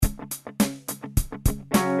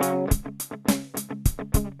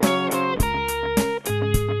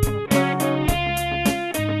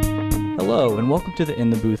Hello, and welcome to the In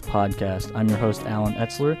the Booth podcast. I'm your host, Alan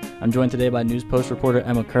Etzler. I'm joined today by News Post reporter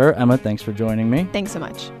Emma Kerr. Emma, thanks for joining me. Thanks so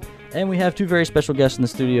much. And we have two very special guests in the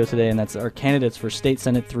studio today, and that's our candidates for State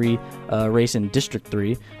Senate 3 race in District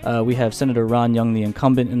 3. We have Senator Ron Young, the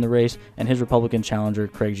incumbent in the race, and his Republican challenger,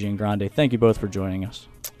 Craig Giangrande. Thank you both for joining us.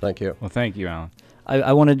 Thank you. Well, thank you, Alan.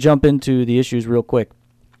 I want to jump into the issues real quick.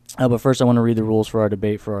 But first, I want to read the rules for our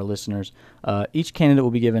debate for our listeners. Each candidate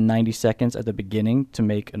will be given 90 seconds at the beginning to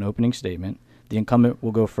make an opening statement. The incumbent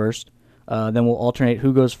will go first. Then we'll alternate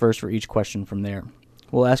who goes first for each question from there.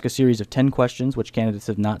 We'll ask a series of 10 questions which candidates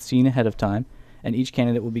have not seen ahead of time, and each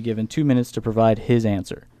candidate will be given 2 minutes to provide his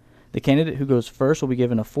answer. The candidate who goes first will be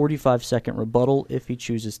given a 45-second rebuttal if he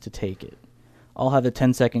chooses to take it. I'll have a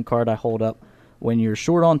 10-second card I hold up. When you're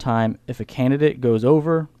short on time, if a candidate goes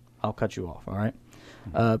over, I'll cut you off, all right?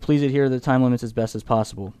 Please adhere to the time limits as best as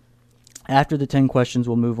possible. After the 10 questions,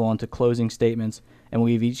 we'll move on to closing statements, and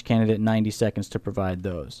we'll give each candidate 90 seconds to provide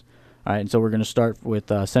those. All right, and so we're going to start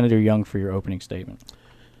with Senator Young for your opening statement.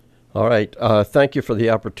 All right. Thank you for the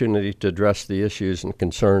opportunity to address the issues and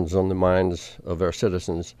concerns on the minds of our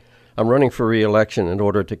citizens. I'm running for re-election in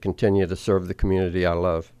order to continue to serve the community I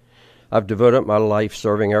love. I've devoted my life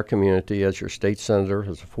serving our community as your state senator,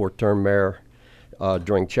 as a 4-term mayor,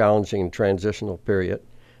 during challenging and transitional period,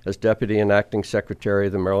 as Deputy and Acting Secretary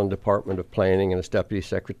of the Maryland Department of Planning and as Deputy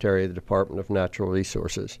Secretary of the Department of Natural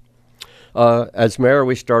Resources. As mayor,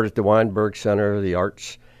 we started the Weinberg Center, the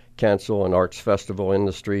Arts Council and Arts Festival in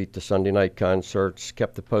the street, the Sunday night concerts,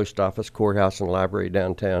 kept the post office, courthouse, and library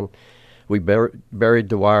downtown. We buried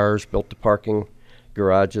the wires, built the parking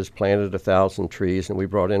garages, planted 1,000 trees, and we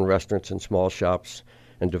brought in restaurants and small shops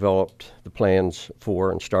and developed the plans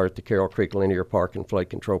for and started the Carroll Creek Linear Park and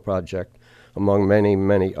Flood Control Project, among many,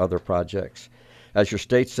 many other projects. As your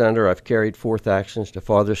state senator, I've carried forth actions to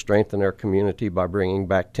further strengthen our community by bringing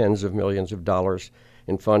back tens of millions of dollars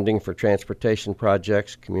in funding for transportation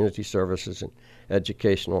projects, community services, and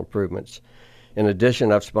educational improvements. In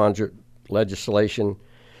addition, I've sponsored legislation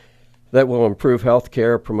that will improve health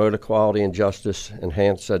care, promote equality and justice,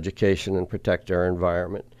 enhance education, and protect our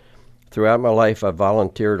environment. Throughout my life, I've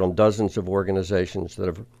volunteered on dozens of organizations that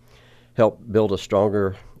have helped build a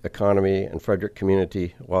stronger economy and Frederick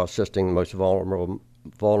community while assisting the most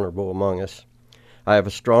vulnerable among us. I have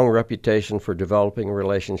a strong reputation for developing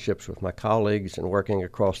relationships with my colleagues and working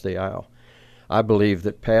across the aisle. I believe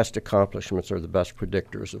that past accomplishments are the best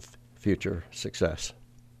predictors of future success.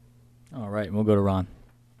 All right, and we'll go to Ron.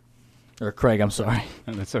 Or Craig, I'm sorry.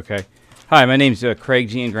 That's okay. Hi, my name's Craig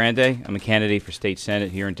Giangrande. I'm a candidate for State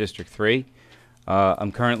Senate here in District 3.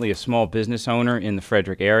 I'm currently a small business owner in the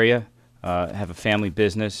Frederick area. I have a family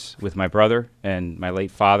business with my brother and my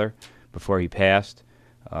late father before he passed.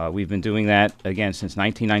 We've been doing that, again, since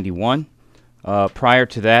 1991. Prior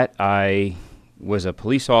to that, I was a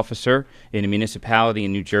police officer in a municipality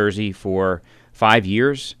in New Jersey for 5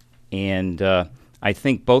 years, and I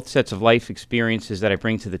think both sets of life experiences that I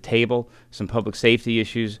bring to the table, some public safety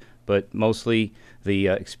issues, but mostly the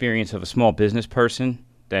experience of a small business person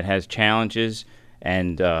that has challenges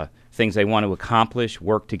and things they want to accomplish,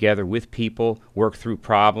 work together with people, work through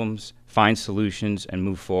problems, find solutions, and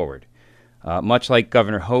move forward. Much like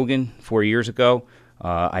Governor Hogan 4 years ago,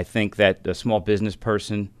 I think that a small business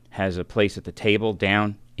person has a place at the table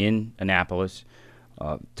down in Annapolis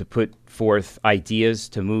to put forth ideas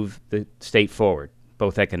to move the state forward,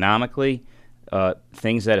 both economically,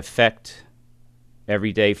 things that affect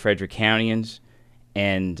everyday Frederick Countyans,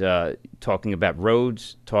 and talking about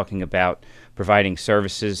roads, talking about providing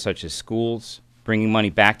services such as schools, bringing money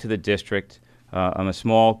back to the district. I'm a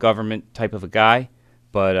small government type of a guy,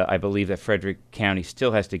 but I believe that Frederick County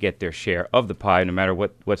still has to get their share of the pie, no matter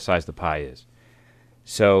what size the pie is.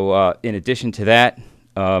 So in addition to that,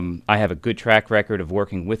 I have a good track record of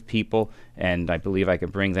working with people, and I believe I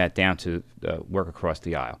can bring that down to work across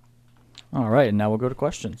the aisle. All right, and now we'll go to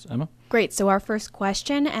questions. Emma? Great. So our first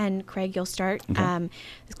question, and Craig, you'll start. Okay.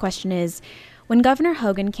 This question is, when Governor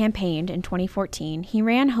Hogan campaigned in 2014, he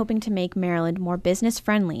ran hoping to make Maryland more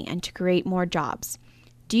business-friendly and to create more jobs.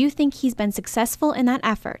 Do you think he's been successful in that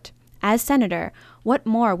effort? As senator, what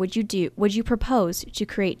more would you propose to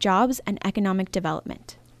create jobs and economic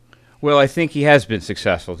development? Well, I think he has been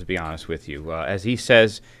successful, to be honest with you. As he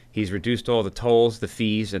says, he's reduced all the tolls, the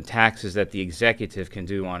fees, and taxes that the executive can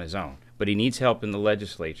do on his own. But he needs help in the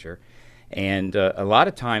legislature, and a lot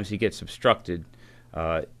of times he gets obstructed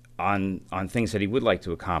on things that he would like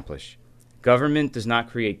to accomplish. Government does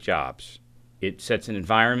not create jobs. It sets an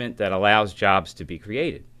environment that allows jobs to be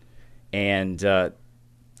created. And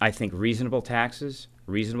I think reasonable taxes,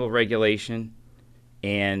 reasonable regulation,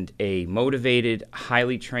 and a motivated,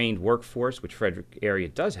 highly trained workforce, which Frederick area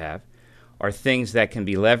does have, are things that can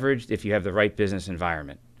be leveraged if you have the right business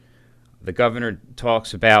environment. The governor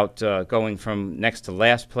talks about going from next to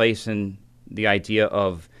last place in the idea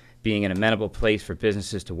of being an amenable place for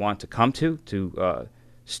businesses to want to come to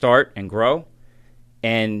start and grow,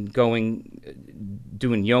 and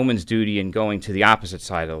doing yeoman's duty and going to the opposite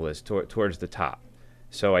side of the list, towards the top.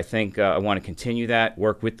 So I think I want to continue that,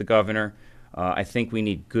 work with the governor. I think we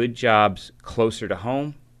need good jobs closer to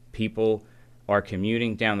home. People are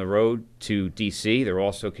commuting down the road to D.C. They're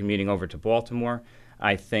also commuting over to Baltimore.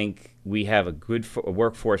 I think we have a good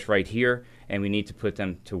workforce right here, and we need to put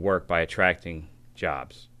them to work by attracting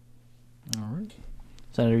jobs. All right.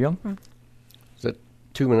 Senator Young? Is it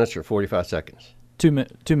 2 minutes or 45 seconds? 2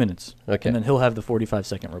 minutes. Okay. And then he'll have the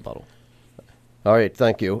 45-second rebuttal. All right,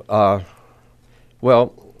 thank you.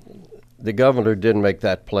 Well, the governor did make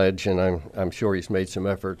that pledge, and I'm sure he's made some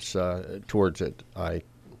efforts towards it. I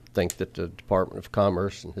think that the Department of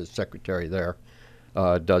Commerce and his secretary there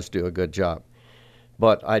does do a good job.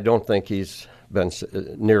 But I don't think he's been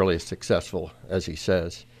nearly as successful as he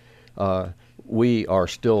says. We are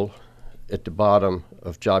still at the bottom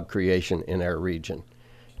of job creation in our region.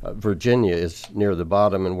 Virginia is near the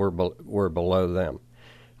bottom, and we're below them.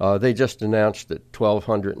 They just announced that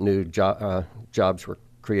 1,200 new jobs were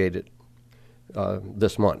created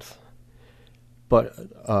this month, but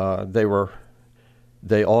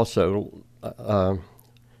they also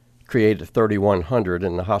created 3,100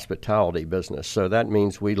 in the hospitality business. So that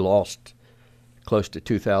means we lost close to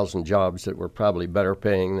 2,000 jobs that were probably better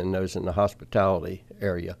paying than those in the hospitality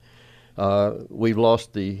area. We've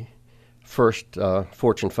lost the first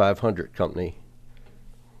Fortune 500 company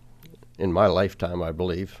in my lifetime, I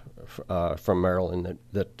believe, from Maryland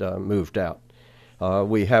that moved out.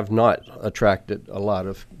 We have not attracted a lot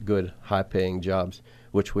of good, high-paying jobs,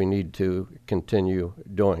 which we need to continue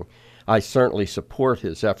doing. I certainly support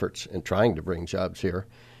his efforts in trying to bring jobs here,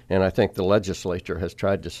 and I think the legislature has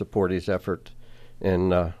tried to support his effort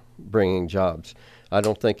in bringing jobs. I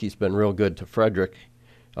don't think he's been real good to Frederick.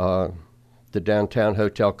 The Downtown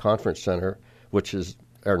Hotel Conference Center, which is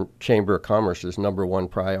our Chamber of Commerce's number one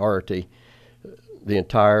priority, the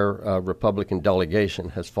entire Republican delegation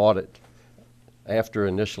has fought it after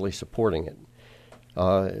initially supporting it.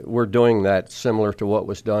 We're doing that similar to what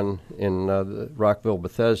was done in the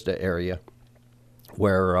Rockville-Bethesda area,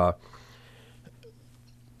 where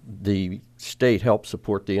the state helped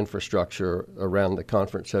support the infrastructure around the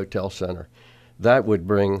Conference Hotel Center. That would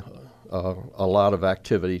bring a lot of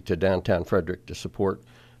activity to downtown Frederick to support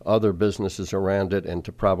other businesses around it and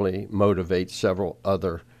to probably motivate several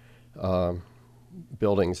other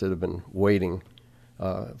buildings that have been waiting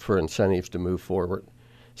for incentives to move forward.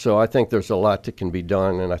 So I think there's a lot that can be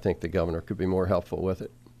done, and I think the governor could be more helpful with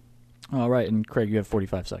it. All right, and Craig, you have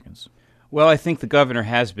 45 seconds. Well, I think the governor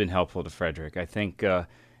has been helpful to Frederick. I think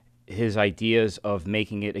his ideas of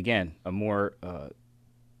making it, again, a more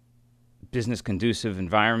business-conducive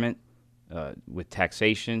environment with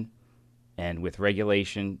taxation and with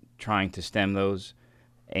regulation, trying to stem those,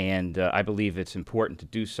 and I believe it's important to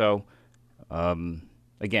do so.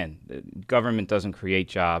 Again, government doesn't create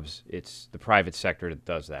jobs; it's the private sector that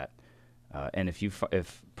does that. And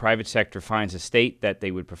if private sector finds a state that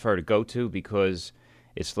they would prefer to go to because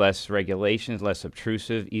it's less regulations, less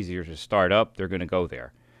obtrusive, easier to start up, they're going to go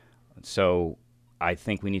there. So I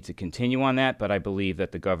think we need to continue on that, but I believe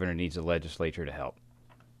that the governor needs a legislature to help.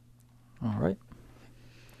 All right.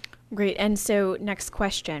 Great. And so next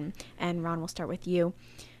question, and Ron, we'll start with you.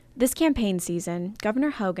 This campaign season, Governor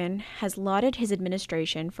Hogan has lauded his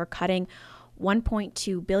administration for cutting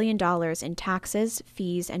 $1.2 billion in taxes,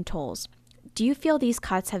 fees, and tolls. Do you feel these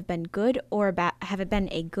cuts have been good or have it been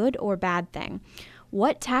a good or bad thing?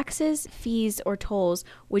 What taxes, fees, or tolls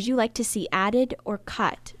would you like to see added or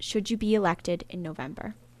cut should you be elected in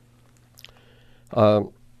November?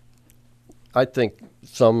 I think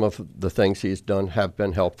some of the things he's done have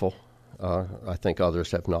been helpful. I think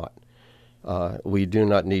others have not. We do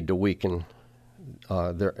not need to weaken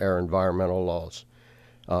our environmental laws.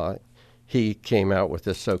 He came out with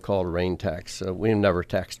this so-called rain tax. We've never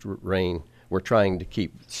taxed rain. We're trying to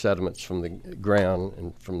keep sediments from the ground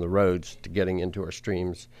and from the roads to getting into our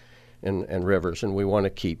streams and rivers, and we want to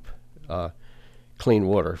keep clean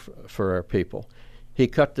water for our people. He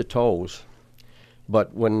cut the tolls,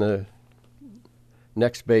 but when the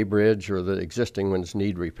next Bay Bridge or the existing ones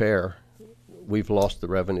need repair, we've lost the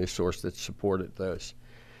revenue source that supported those.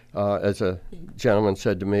 As a gentleman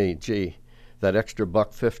said to me, gee, that extra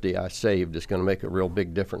 $1.50 I saved is going to make a real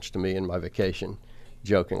big difference to me in my vacation,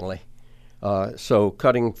 jokingly. So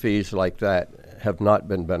cutting fees like that have not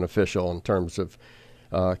been beneficial in terms of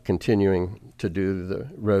continuing to do the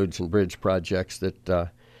roads and bridge projects that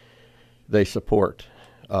they support.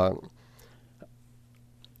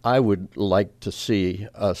 I would like to see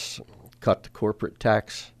us cut the corporate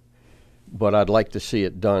tax, but I'd like to see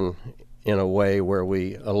it done in a way where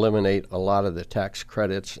we eliminate a lot of the tax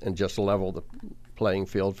credits and just level the playing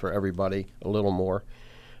field for everybody a little more.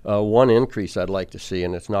 One increase I'd like to see,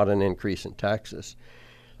 and it's not an increase in taxes,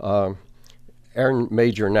 our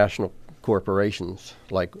major national corporations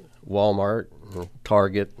like Walmart, and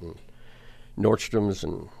Target, and Nordstrom's,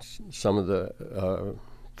 and some of the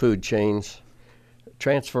food chains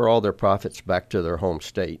transfer all their profits back to their home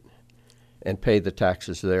state and pay the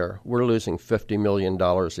taxes there. We're losing $50 million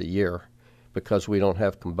a year because we don't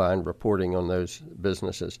have combined reporting on those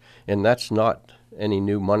businesses. And that's not any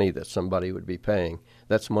new money that somebody would be paying.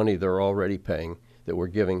 That's money they're already paying that we're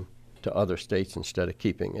giving to other states instead of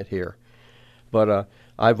keeping it here. But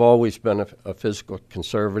I've always been a fiscal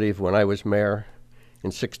conservative. When I was mayor,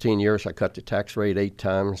 in 16 years, I cut the tax rate 8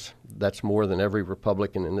 times. That's more than every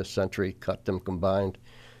Republican in this century cut them combined.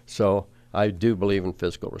 So I do believe in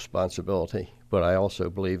fiscal responsibility, but I also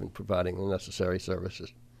believe in providing the necessary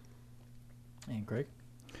services. And Greg?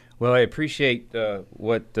 Well, I appreciate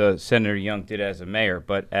what Senator Young did as a mayor,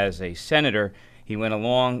 but as a senator, he went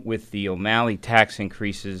along with the O'Malley tax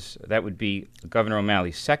increases. That would be Governor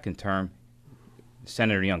O'Malley's second term,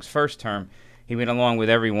 Senator Young's first term. He went along with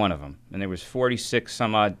every one of them, and there was 46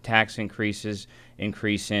 some odd tax increases,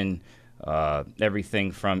 increase in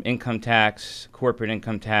everything from income tax, corporate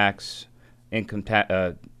income tax,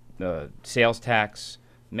 sales tax,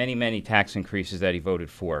 many tax increases that he voted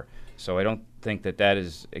for. So I don't think that that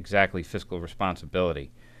is exactly fiscal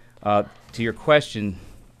responsibility. To your question,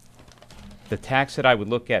 the tax that I would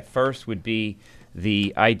look at first would be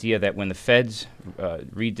the idea that when the feds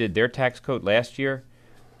redid their tax code last year,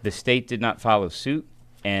 the state did not follow suit,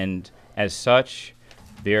 and as such,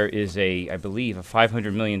 there is I believe, a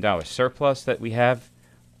 $500 million surplus that we have,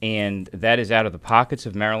 and that is out of the pockets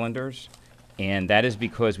of Marylanders, and that is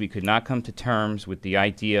because we could not come to terms with the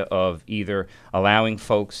idea of either allowing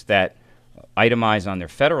folks that itemize on their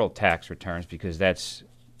federal tax returns, because that's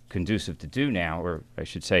conducive to do now, or I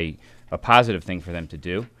should say a positive thing for them to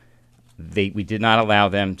do. We did not allow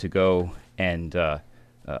them to go and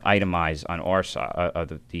itemize on our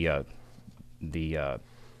side, the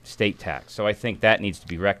state tax. So I think that needs to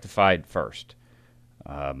be rectified first.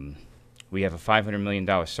 We have a $500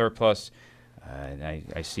 million surplus. And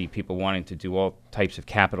I see people wanting to do all types of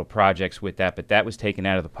capital projects with that, but that was taken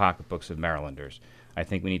out of the pocketbooks of Marylanders. I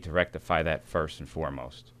think we need to rectify that first and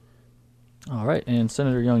foremost. All right, and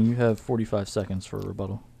Senator Young, you have 45 seconds for a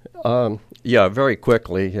rebuttal. Yeah, very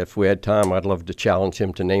quickly, if we had time, I'd love to challenge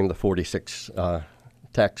him to name the 46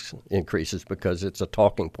 tax increases, because it's a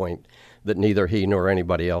talking point that neither he nor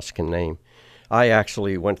anybody else can name. I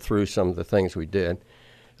actually went through some of the things we did.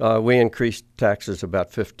 We increased taxes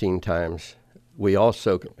about 15 times. We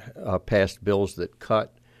also passed bills that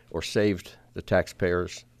cut or saved the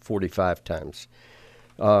taxpayers 45 times.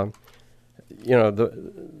 You know,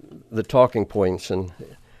 the talking points, and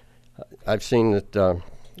I've seen that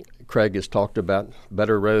Craig has talked about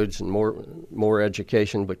better roads and more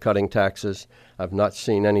education, but cutting taxes. I've not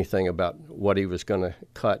seen anything about what he was going to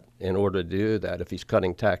cut in order to do that if he's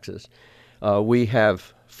cutting taxes. We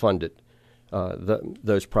have funded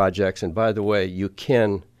those projects, and by the way, you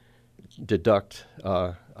can deduct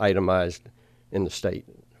itemized in the state.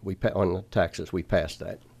 On the taxes, we passed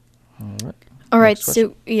that. All right. All right,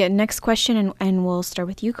 so next question, and we'll start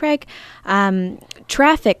with you, Craig.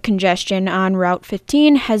 Traffic congestion on Route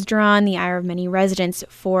 15 has drawn the ire of many residents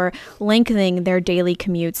for lengthening their daily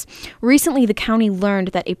commutes. Recently, the county learned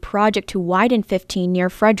that a project to widen 15 near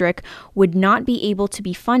Frederick would not be able to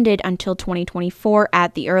be funded until 2024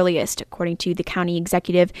 at the earliest, according to the county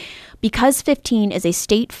executive. Because 15 is a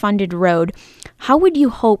state-funded road, how would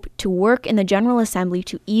you hope to work in the General Assembly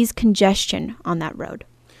to ease congestion on that road?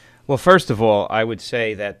 Well, first of all, I would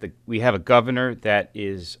say that we have a governor that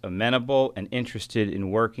is amenable and interested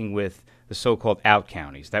in working with the so-called out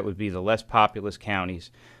counties. That would be the less populous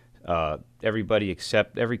counties. Every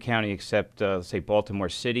county except, let's say, Baltimore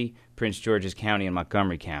City, Prince George's County, and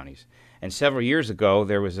Montgomery counties. And several years ago,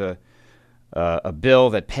 there was a bill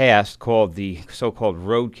that passed called the so-called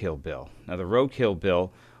roadkill bill. Now, the roadkill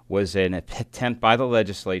bill was an attempt by the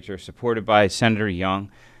legislature, supported by Senator Young,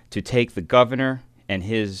 to take the governor and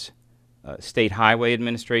his State Highway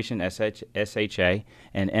Administration, SHA,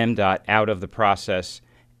 and MDOT out of the process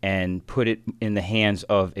and put it in the hands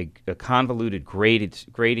of a convoluted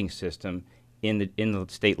grading system in the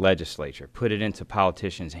state legislature, put it into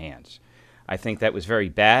politicians' hands. I think that was very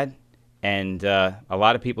bad, and a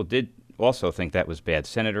lot of people did also think that was bad.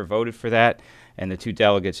 Senator voted for that, and the 2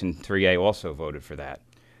 delegates in 3A also voted for that.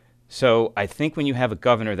 So I think when you have a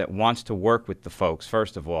governor that wants to work with the folks,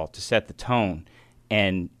 first of all, to set the tone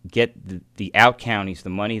and get the out counties the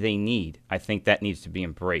money they need, I think that needs to be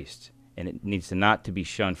embraced, and it needs to not to be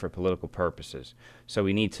shunned for political purposes. So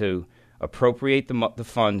we need to appropriate the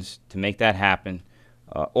funds to make that happen.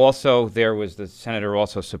 Also, the senator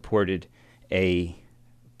also supported a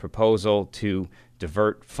proposal to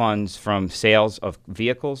divert funds from sales of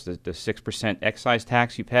vehicles, the 6% excise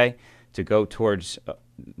tax you pay, to go towards,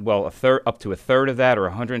 up to a third of that, or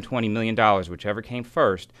 $120 million, whichever came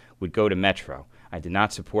first, would go to Metro. I did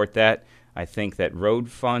not support that. I think that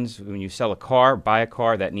road funds, when you sell a car, buy a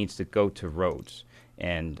car, that needs to go to roads.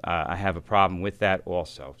 And I have a problem with that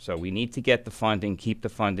also. So we need to get the funding, keep the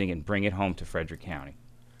funding, and bring it home to Frederick County.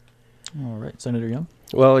 All right, Senator Young.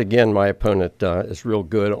 Well, again, my opponent is real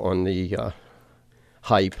good on the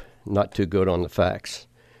hype, not too good on the facts.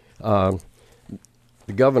 The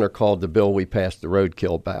governor called the bill we passed the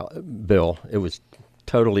roadkill bill. It was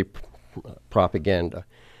totally propaganda.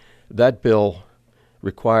 That bill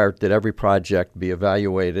required that every project be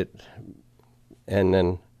evaluated and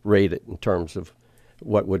then rated in terms of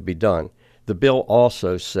what would be done. The bill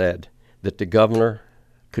also said that the governor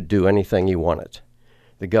could do anything he wanted.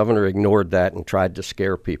 The governor ignored that and tried to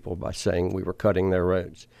scare people by saying we were cutting their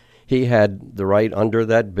roads. He had the right under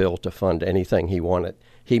that bill to fund anything he wanted.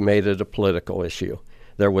 He made it a political issue.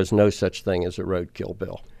 There was no such thing as a roadkill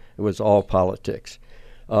bill. It was all politics.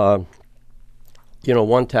 One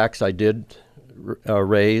tax I did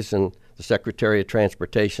raise, and the Secretary of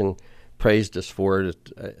Transportation praised us for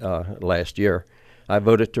it last year. I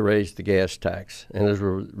voted to raise the gas tax, and as a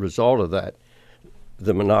result of that,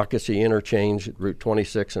 the Monocacy interchange at Route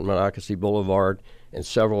 26 and Monocacy Boulevard and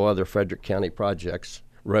several other Frederick County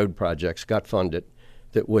road projects got funded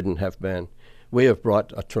that wouldn't have been. We have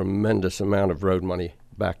brought a tremendous amount of road money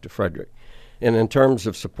back to Frederick. And in terms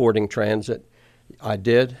of supporting transit, I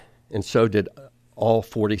did, and so did all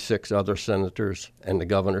 46 other senators, and the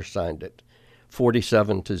governor signed it,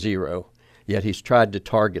 47-0. Yet he's tried to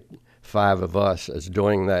target 5 of us as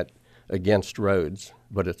doing that against roads.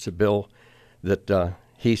 But it's a bill that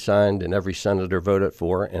he signed and every senator voted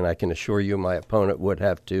for, and I can assure you my opponent would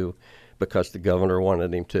have too, because the governor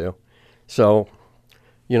wanted him to. So,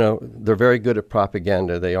 they're very good at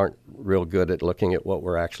propaganda. They aren't real good at looking at what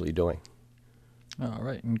we're actually doing. All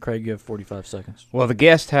right. And Craig, you have 45 seconds. Well, the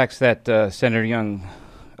gas tax that Senator Young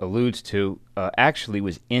alludes to actually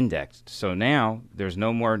was indexed. So now there's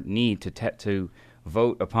no more need to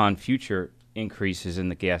vote upon future increases in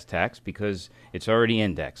the gas tax because it's already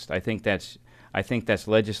indexed. I think that's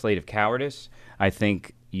legislative cowardice. I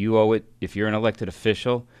think you owe it, if you're an elected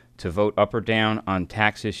official, to vote up or down on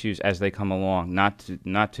tax issues as they come along, not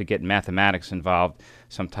to get mathematics involved,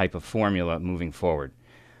 some type of formula moving forward.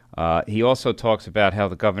 He also talks about how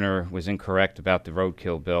the governor was incorrect about the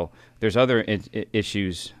roadkill bill. There's other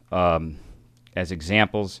issues as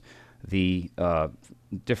examples. The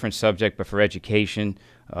different subject, but for education,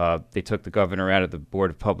 they took the governor out of the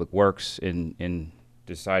Board of Public Works in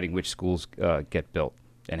deciding which schools get built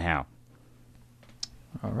and how.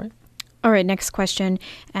 All right. All right, next question,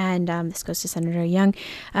 and this goes to Senator Young.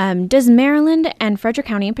 Does Maryland and Frederick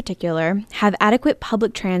County in particular have adequate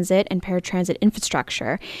public transit and paratransit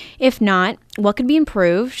infrastructure? If not, what could be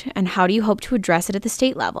improved, and how do you hope to address it at the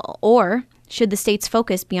state level? Or should the state's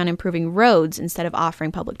focus be on improving roads instead of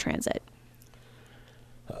offering public transit?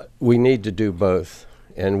 We need to do both,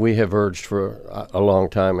 and we have urged for a long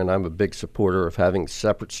time, and I'm a big supporter of having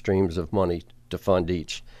separate streams of money to fund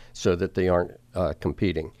each so that they aren't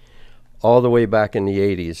competing. All the way back in the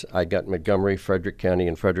 80s, I got Montgomery, Frederick County,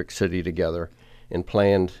 and Frederick City together and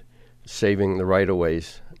planned saving the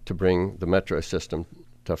right-of-ways to bring the metro system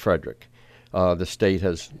to Frederick. The state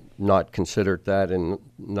has not considered that and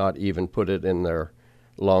not even put it in their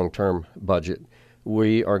long-term budget.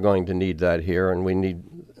 We are going to need that here, and we need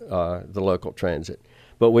the local transit.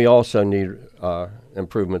 But we also need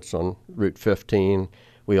improvements on Route 15.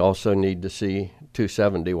 We also need to see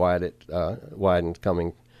 270 widened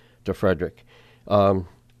coming to Frederick. The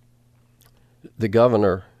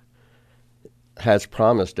governor has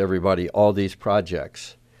promised everybody all these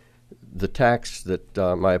projects. The tax that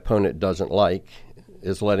my opponent doesn't like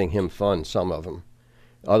is letting him fund some of them.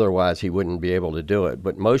 Otherwise, he wouldn't be able to do it.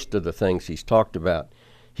 But most of the things he's talked about,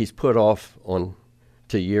 he's put off on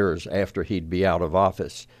to years after he'd be out of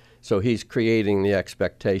office. So he's creating the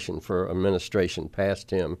expectation for administration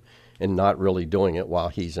past him and not really doing it while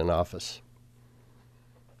he's in office.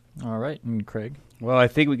 All right, and Craig? Well, I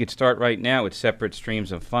think we could start right now with separate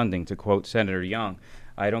streams of funding, to quote Senator Young.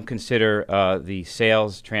 I don't consider the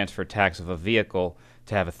sales transfer tax of a vehicle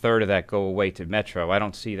to have a third of that go away to Metro. I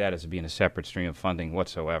don't see that as being a separate stream of funding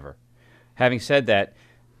whatsoever. Having said that,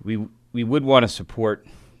 we would want to support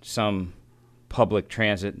some public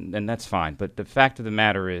transit, and that's fine. But the fact of the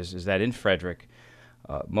matter is that in Frederick,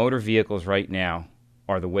 motor vehicles right now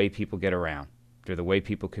are the way people get around. They're the way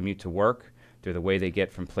people commute to work. They're the way they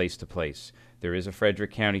get from place to place. There is a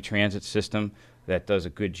Frederick County transit system that does a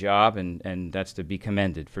good job, and that's to be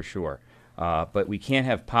commended for sure. But we can't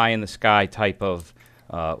have pie in the sky type of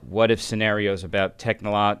what-if scenarios about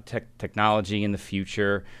technology in the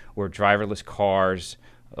future or driverless cars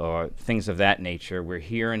or things of that nature. We're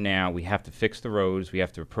here and now. We have to fix the roads. We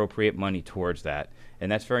have to appropriate money towards that,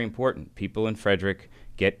 and that's very important. People in Frederick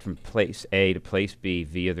get from place A to place B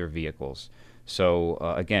via their vehicles. So,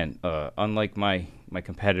 again, unlike my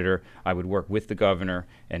competitor, I would work with the governor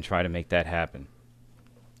and try to make that happen.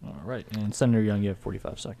 All right, and Senator Young, you have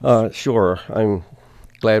 45 seconds. Sure. I'm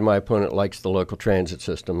glad my opponent likes the local transit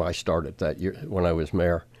system. I started that year when I was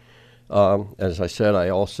mayor. As I said, I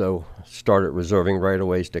also started reserving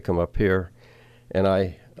right-of-ways to come up here, and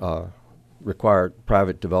I required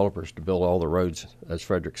private developers to build all the roads as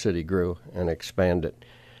Frederick City grew and expanded.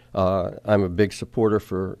 I'm a big supporter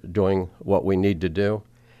for doing what we need to do,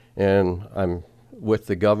 and I'm with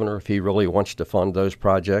the governor. If he really wants to fund those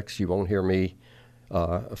projects, you won't hear me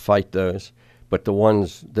fight those. But the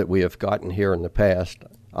ones that we have gotten here in the past,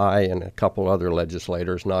 I and a couple other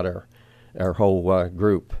legislators, not our whole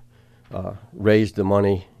group, raised the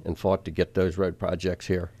money and fought to get those road projects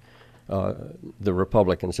here. The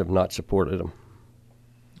Republicans have not supported them.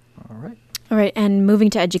 All right. All right, and moving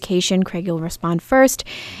to education, Craig, you'll respond first.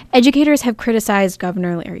 Educators have criticized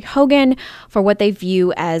Governor Larry Hogan for what they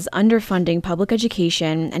view as underfunding public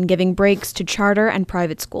education and giving breaks to charter and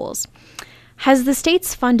private schools. Has the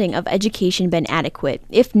state's funding of education been adequate?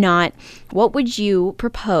 If not, what would you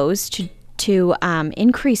propose to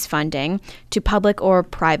increase funding to public or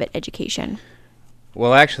private education?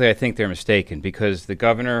 Well, actually, I think they're mistaken because the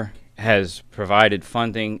governor has provided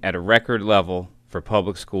funding at a record level for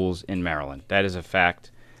public schools in Maryland. That is a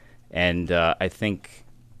fact. And I think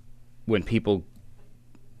when people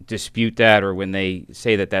dispute that or when they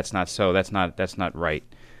say that that's not so, that's not right.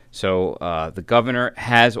 So the governor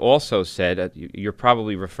has also said, you're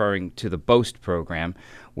probably referring to the BOST program,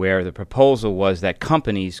 where the proposal was that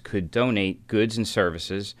companies could donate goods and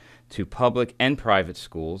services to public and private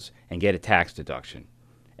schools and get a tax deduction.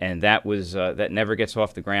 And that was that never gets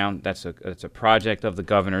off the ground. That's a project of the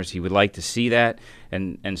governor's. He would like to see that,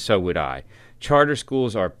 and so would I. Charter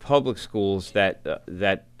schools are public schools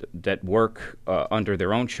that work under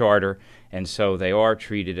their own charter, and so they are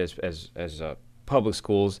treated as public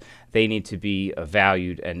schools. They need to be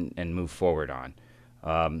valued and move forward on.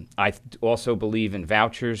 I also believe in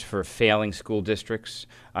vouchers for failing school districts.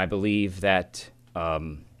 I believe that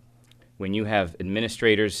when you have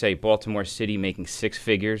administrators, say Baltimore City, making six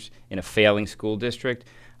figures in a failing school district,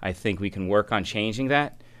 I think we can work on changing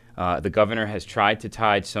that. The governor has tried to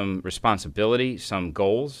tie some responsibility, some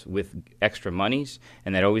goals with extra monies,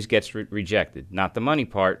 and that always gets rejected. Not the money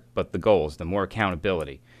part, but the goals, the more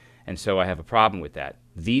accountability. And so I have a problem with that.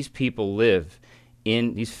 These people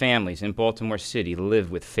these families in Baltimore City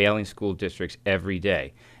live with failing school districts every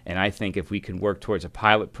day. And I think if we can work towards a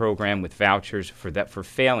pilot program with vouchers for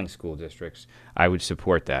failing school districts, I would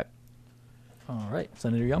support that. All right,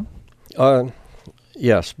 Senator Young?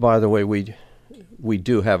 Yes, by the way, we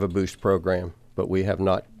do have a boost program, but we have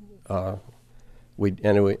not,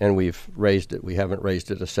 we've raised it. We haven't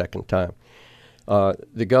raised it a second time.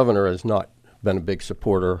 The governor has not been a big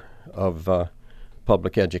supporter of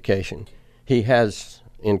public education. He has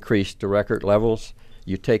increased to record levels.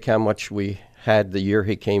 You take how much we had the year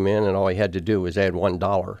he came in, and all he had to do was add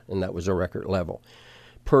 $1, and that was a record level.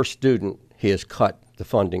 Per student, he has cut the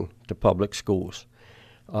funding to public schools.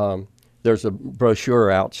 There's a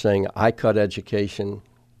brochure out saying, I cut education,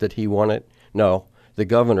 that he wanted. No, the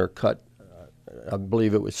governor cut, I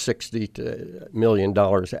believe it was $60 million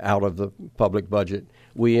out of the public budget.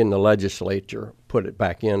 We in the legislature put it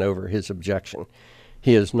back in over his objection.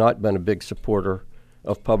 He has not been a big supporter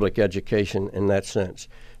of public education in that sense.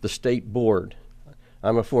 The state board,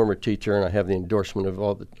 I'm a former teacher and I have the endorsement of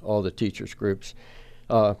all the teachers groups.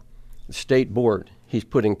 The state board, he's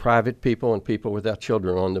putting private people and people without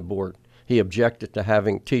children on the board. He objected to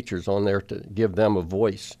having teachers on there to give them a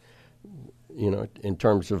voice, in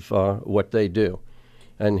terms of what they do.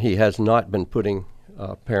 And he has not been putting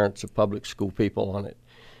parents of public school people on it.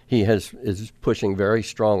 He is pushing very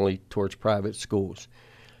strongly towards private schools.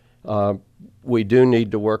 We do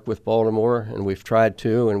need to work with Baltimore, and we've tried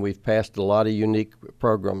to, and we've passed a lot of unique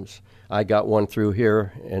programs. I got one through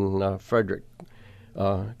here in Frederick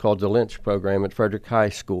called the Lynch program at Frederick High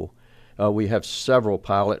School. We have several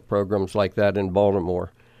pilot programs like that in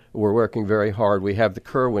Baltimore. We're working very hard. We have the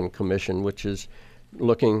Kirwan Commission, which is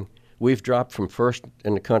looking, we've dropped from first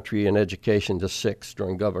in the country in education to sixth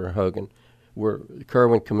during Governor Hogan. The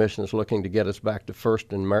Kirwan Commission is looking to get us back to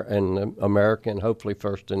first in America and hopefully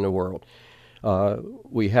first in the world.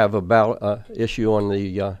 We have a issue on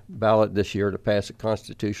the ballot this year to pass a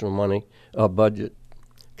constitutional budget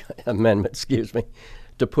amendment,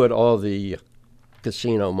 to put all the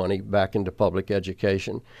casino money back into public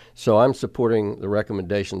education. So I'm supporting the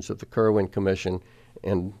recommendations of the Kirwan Commission,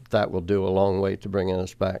 and that will do a long way to bringing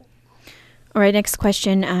us back. All right, next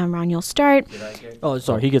question. Ron, you'll start. Oh,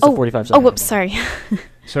 sorry. He gets a 45 seconds. Oh, whoops, sorry.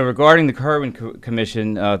 So regarding the Kirwan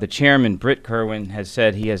Commission, the chairman, Britt Kirwan, has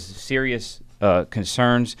said he has serious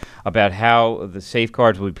concerns about how the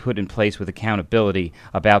safeguards will be put in place with accountability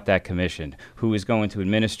about that commission, who is going to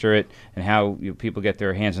administer it, and how people get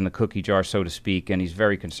their hands in the cookie jar, so to speak, and he's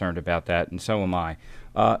very concerned about that, and so am I.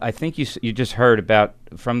 I think you just heard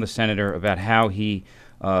from the senator about how he,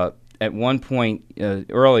 at one point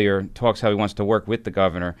earlier, talks how he wants to work with the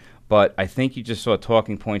governor, but I think you just saw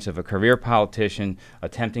talking points of a career politician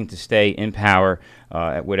attempting to stay in power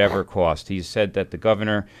at whatever cost. He said that the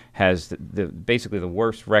governor has basically the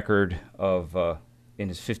worst record of in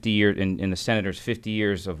his 50 years in the senator's 50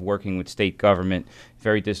 years of working with state government.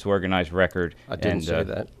 Very disorganized record. I didn't say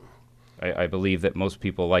that. I believe that most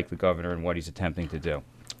people like the governor and what he's attempting to do.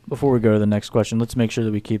 Before we go to the next question, let's make sure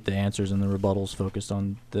that we keep the answers and the rebuttals focused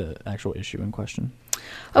on the actual issue in question.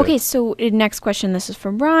 Okay, so next question, this is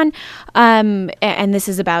from Ron, and this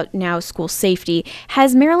is about now school safety.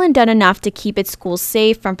 Has Maryland done enough to keep its schools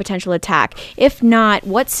safe from potential attack? If not,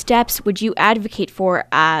 what steps would you advocate for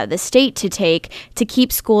the state to take to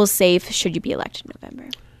keep schools safe should you be elected in November?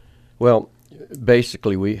 Well,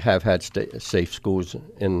 basically, we have had safe schools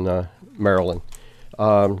in Maryland.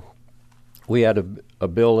 We had a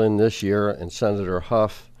bill in this year, and Senator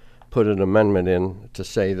Huff put an amendment in to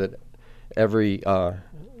say that every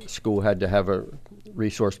school had to have a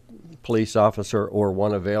resource police officer or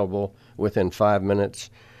one available within 5 minutes.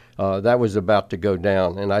 That was about to go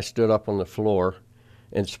down, and I stood up on the floor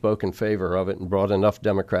and spoke in favor of it and brought enough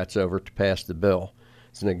Democrats over to pass the bill.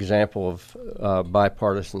 It's an example of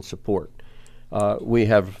bipartisan support. We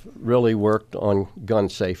have really worked on gun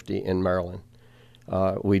safety in Maryland.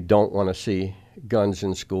 We don't want to see guns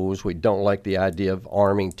in schools. We don't like the idea of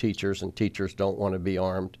arming teachers, and teachers don't want to be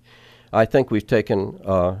armed. I think we've taken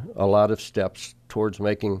a lot of steps towards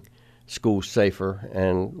making schools safer,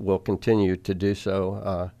 and will continue to do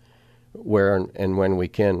so where and when we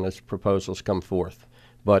can as proposals come forth.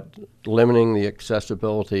 But limiting the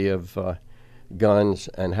accessibility of guns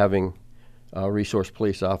and having resource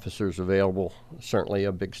police officers available, certainly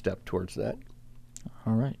a big step towards that.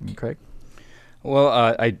 All right. And Craig? Well,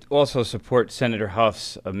 I also support Senator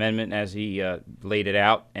Huff's amendment as he laid it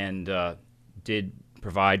out, and did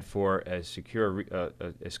provide for a secure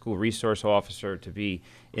a school resource officer to be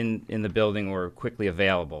in the building or quickly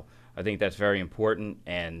available. I think that's very important,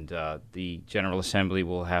 and the General Assembly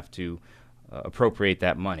will have to appropriate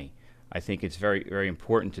that money. I think it's very, very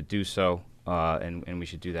important to do so, and we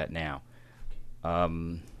should do that now.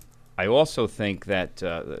 I also think that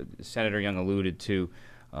Senator Young alluded to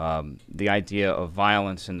the idea of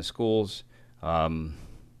violence in the schools.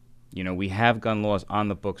 We have gun laws on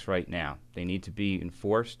the books right now. They need to be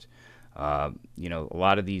enforced. A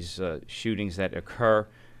lot of these shootings that occur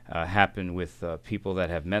happen with people that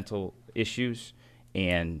have mental issues,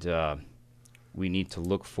 and we need to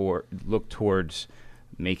look towards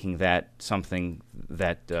making that something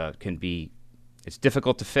that can be. It's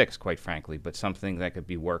difficult to fix, quite frankly, but something that could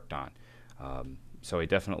be worked on. So I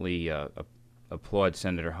definitely applaud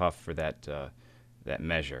Senator Huff for that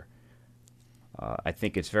measure. I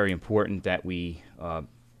think it's very important that we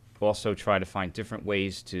also try to find different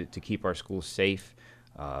ways to keep our schools safe,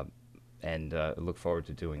 and look forward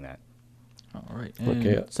to doing that. All right.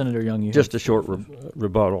 Okay. Senator Young, you Just a short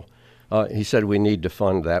rebuttal. He said we need to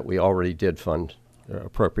fund that. We already did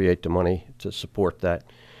appropriate the money to support that.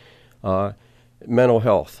 Mental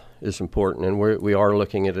health is important, and we are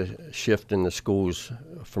looking at a shift in the schools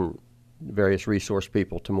from various resource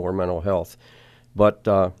people to more mental health. But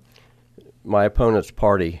my opponent's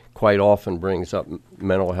party quite often brings up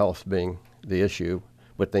mental health being the issue,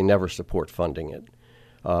 but they never support funding it.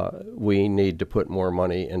 We need to put more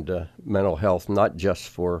money into mental health, not just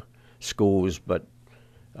for schools, but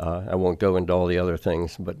I won't go into all the other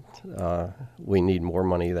things, but we need more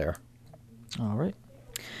money there. All right.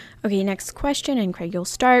 Okay, next question, and Craig, you'll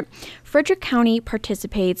start. Frederick County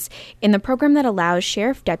participates in the program that allows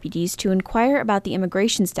sheriff deputies to inquire about the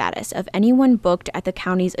immigration status of anyone booked at the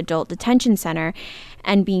county's adult detention center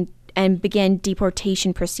and begin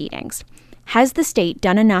deportation proceedings. Has the state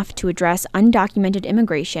done enough to address undocumented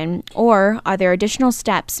immigration, or are there additional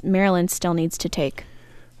steps Maryland still needs to take?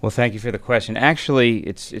 Well, thank you for the question. Actually,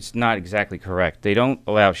 it's not exactly correct. They don't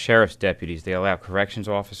allow sheriff's deputies. They allow corrections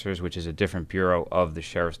officers, which is a different bureau of the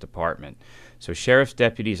sheriff's department. So sheriff's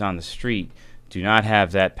deputies on the street do not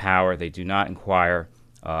have that power. They do not inquire.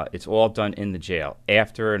 It's all done in the jail.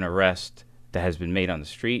 After an arrest that has been made on the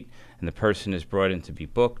street and the person is brought in to be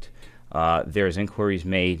booked, there's inquiries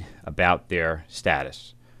made about their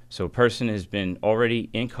status. So a person has been already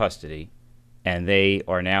in custody, and they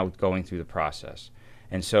are now going through the process.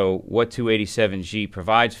 And so what 287G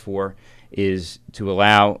provides for is to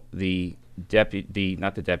allow the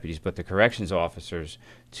corrections officers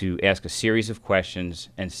to ask a series of questions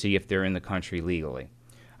and see if they're in the country legally.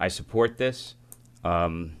 I support this.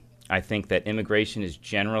 I think that immigration is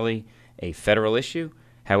generally a federal issue.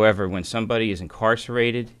 However, when somebody is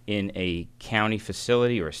incarcerated in a county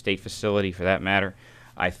facility or a state facility for that matter,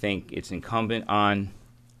 I think it's incumbent on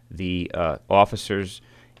the officers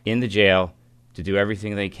in the jail to do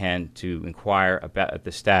everything they can to inquire about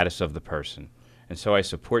the status of the person. And so I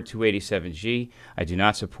support 287G. I do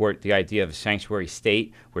not support the idea of a sanctuary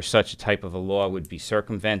state where such a type of a law would be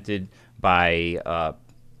circumvented by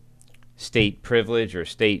state privilege or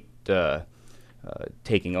state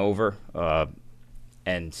taking over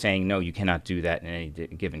and saying, no, you cannot do that in any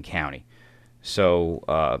given county. So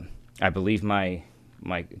I believe my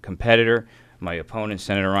competitor, my opponent,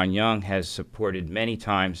 Senator Ron Young, has supported many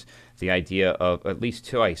times the idea of, at least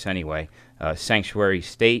twice anyway, sanctuary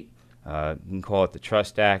state. You can call it the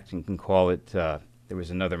Trust Act. You can call it, there was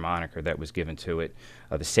another moniker that was given to it,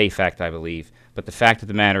 the SAFE Act, I believe. But the fact of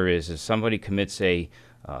the matter is somebody commits a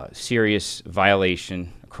serious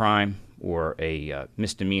violation, a crime, or a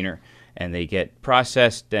misdemeanor, and they get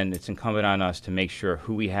processed, then it's incumbent on us to make sure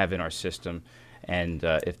who we have in our system, and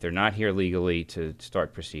if they're not here legally, to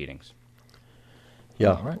start proceedings.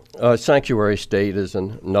 Yeah, All right. Sanctuary state is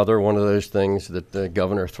another one of those things that the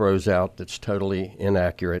governor throws out that's totally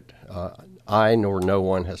inaccurate. I nor no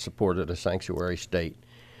one has supported a sanctuary state.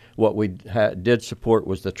 What we did support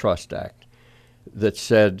was the Trust Act that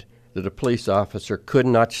said that a police officer could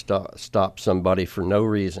not stop somebody for no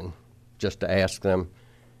reason, just to ask them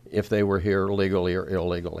if they were here legally or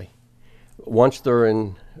illegally. Once they're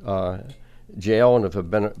in jail and have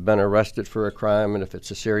been arrested for a crime, and if it's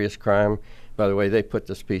a serious crime, by the way, they put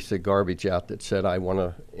this piece of garbage out that said, I want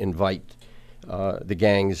to invite the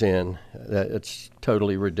gangs in. It's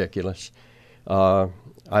totally ridiculous. I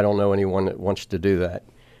don't know anyone that wants to do that.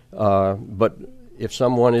 But if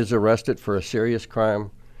someone is arrested for a serious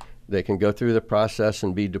crime, they can go through the process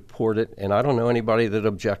and be deported, and I don't know anybody that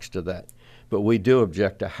objects to that. But we do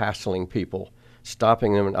object to hassling people,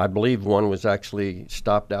 stopping them. And I believe one was actually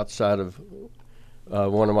stopped outside of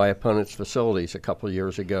one of my opponent's facilities a couple of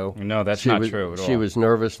years ago. No, that's not true at all. She was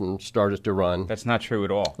nervous and started to run. That's not true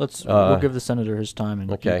at all. We'll give the senator his time,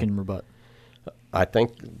 and okay. you can rebut. I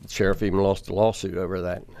think the sheriff even lost a lawsuit over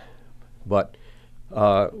that. But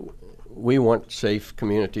we want safe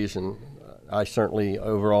communities, and I certainly,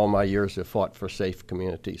 over all my years, have fought for safe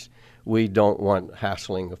communities. We don't want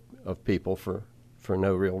hassling of people for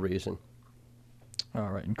no real reason. All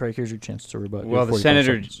right, and Craig, here's your chance to rebut. Well, the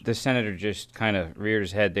senator just kind of reared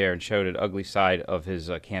his head there and showed an ugly side of his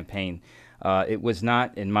campaign. It was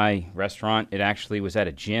not in my restaurant. It actually was at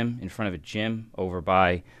a gym, in front of a gym, over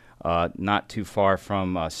by not too far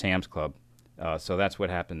from Sam's Club. So that's what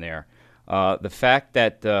happened there. The fact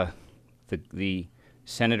that the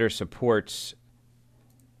senator supports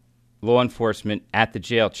law enforcement at the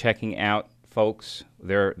jail checking out folks,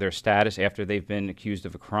 their status after they've been accused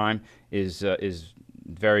of a crime is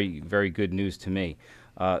very, very good news to me.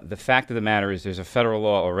 The fact of the matter is there's a federal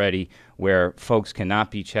law already where folks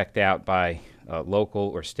cannot be checked out by local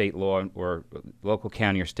or state law or local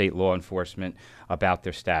county or state law enforcement about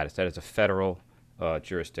their status. That is a federal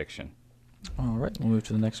jurisdiction. All right, we'll move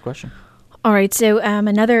to the next question. All right, so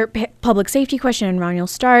another public safety question, and Ron, you'll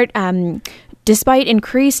start. Despite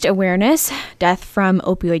increased awareness, death from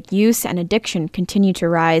opioid use and addiction continue to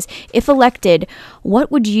rise. If elected,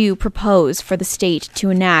 what would you propose for the state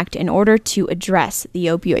to enact in order to address the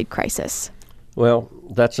opioid crisis? Well,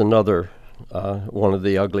 that's another one of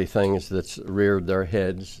the ugly things that's reared their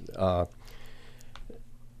heads.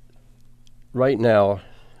 Right now,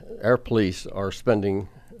 our police are spending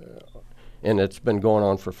and it's been going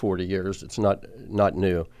on for 40 years. It's not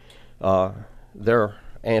new. Their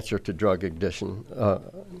answer to drug addiction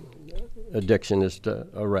is to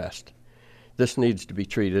arrest. This needs to be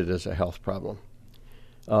treated as a health problem.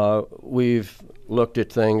 We've looked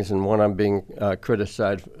at things, and one I'm being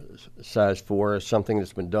criticized for is something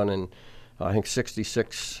that's been done in, I think,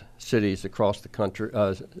 66 cities across the country,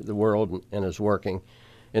 the world, and is working.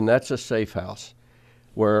 And that's a safe house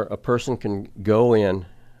where a person can go in,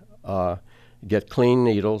 get clean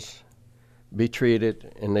needles, be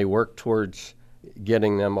treated, and they work towards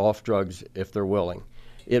getting them off drugs if they're willing.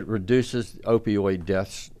 It reduces opioid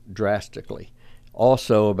deaths drastically.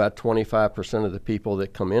 Also, about 25% of the people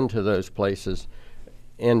that come into those places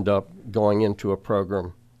end up going into a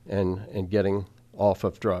program and getting off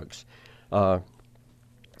of drugs.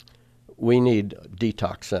 We need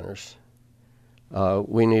detox centers.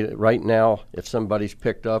 We need, right now, if somebody's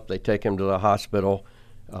picked up, they take them to the hospital,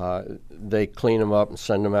 they clean them up and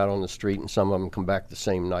send them out on the street, and some of them come back the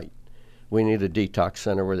same night. We need a detox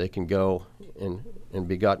center where they can go and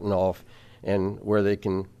be gotten off, and where they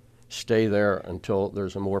can stay there until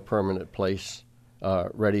there's a more permanent place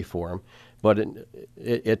ready for them. But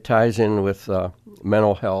it ties in with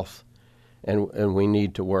mental health, and we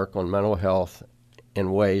need to work on mental health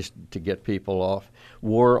and ways to get people off.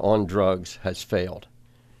 War on drugs has failed.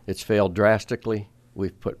 It's failed drastically.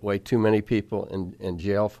 We've put way too many people in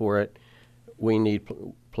jail for it. We need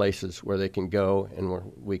places where they can go and where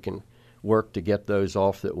we can work to get those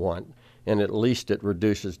off that want. And at least it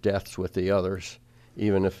reduces deaths with the others,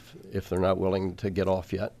 even if they're not willing to get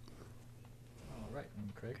off yet. All right,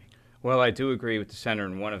 Craig. Well, I do agree with the senator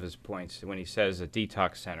in one of his points when he says a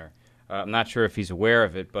detox center. I'm not sure if he's aware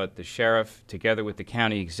of it, but the sheriff, together with the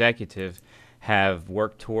county executive, have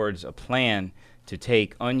worked towards a plan to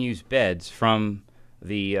take unused beds from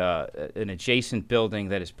an adjacent building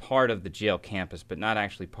that is part of the jail campus, but not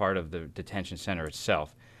actually part of the detention center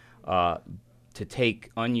itself, to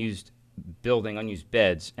take unused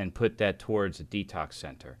beds and put that towards a detox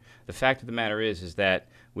center. The fact of the matter is that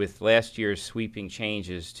with last year's sweeping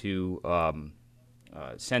changes to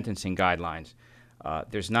sentencing guidelines,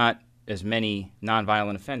 there's not as many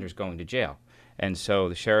nonviolent offenders going to jail. And so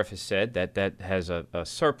the sheriff has said that has a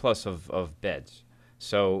surplus of beds.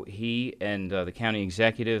 So he and the county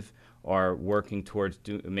executive are working towards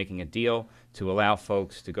making a deal to allow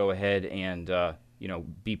folks to go ahead and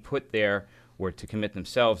be put there or to commit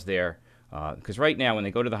themselves there. Because right now when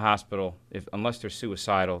they go to the hospital, unless they're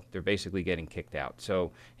suicidal, they're basically getting kicked out.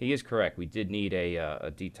 So he is correct. We did need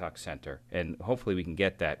a detox center, and hopefully we can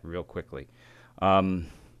get that real quickly.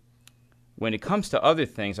 When it comes to other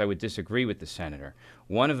things, I would disagree with the senator.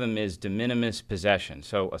 One of them is de minimis possession.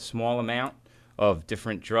 So a small amount of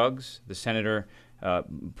different drugs. The senator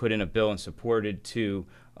put in a bill and supported to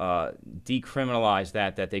decriminalize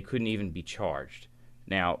that they couldn't even be charged.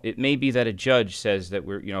 Now, it may be that a judge says that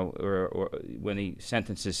or when he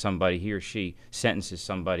sentences somebody, he or she sentences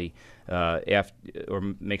somebody or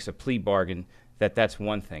makes a plea bargain, that's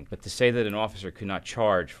one thing. But to say that an officer could not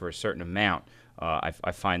charge for a certain amount,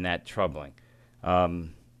 I find that troubling.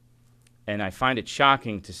 And I find it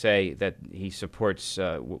shocking to say that he supports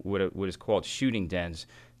what is called shooting dens,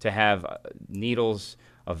 to have needles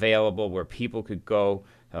available where people could go.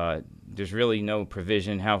 There's really no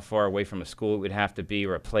provision how far away from a school it would have to be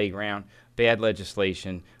or a playground. Bad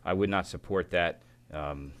legislation. I would not support that.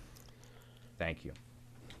 Thank you.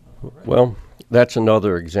 Well, that's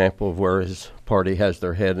another example of where his party has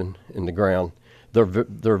their head in the ground.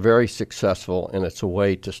 They're very successful, and it's a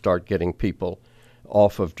way to start getting people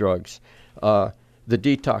off of drugs. The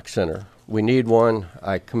detox center, we need one.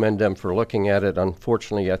 I commend them for looking at it.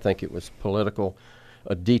 Unfortunately, I think it was political.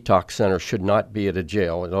 A detox center should not be at a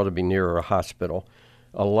jail. It ought to be near a hospital.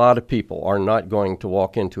 A lot of people are not going to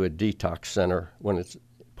walk into a detox center when it's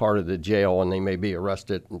part of the jail, and they may be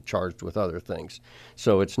arrested and charged with other things.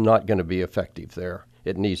 So it's not going to be effective there.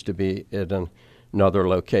 It needs to be at another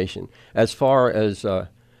location. As far as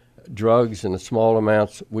drugs in the small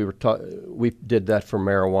amounts, we did that for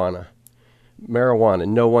marijuana. Marijuana,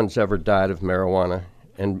 no one's ever died of marijuana.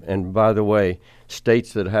 And by the way,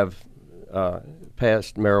 states that have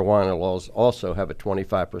passed marijuana laws also have a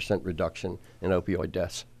 25% reduction in opioid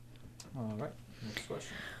deaths. All right, next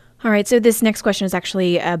question. All right, so this next question is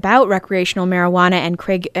actually about recreational marijuana, and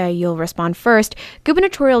Craig, you'll respond first.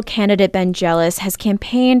 Gubernatorial candidate Ben Jealous has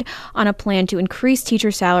campaigned on a plan to increase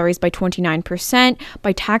teacher salaries by 29%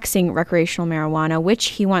 by taxing recreational marijuana, which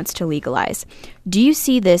he wants to legalize. Do you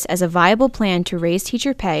see this as a viable plan to raise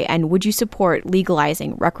teacher pay, and would you support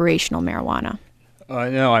legalizing recreational marijuana?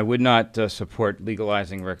 No, I would not support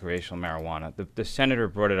legalizing recreational marijuana. The senator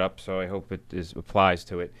brought it up, so I hope it applies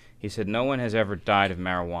to it. He said no one has ever died of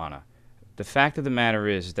marijuana. The fact of the matter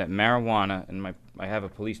is that marijuana, and I have a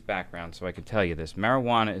police background, so I can tell you this,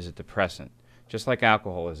 marijuana is a depressant, just like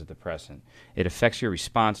alcohol is a depressant. It affects your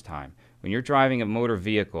response time. When you're driving a motor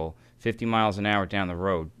vehicle 50 miles an hour down the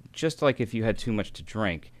road, just like if you had too much to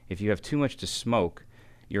drink, if you have too much to smoke,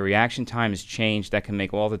 your reaction time is changed. That can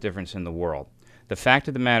make all the difference in the world. The fact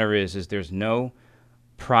of the matter is there's no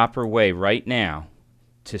proper way right now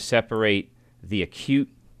to separate the acute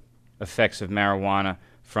effects of marijuana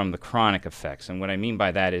from the chronic effects. And what I mean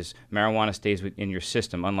by that is marijuana stays in your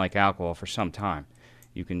system, unlike alcohol, for some time.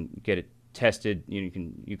 You can get it tested. You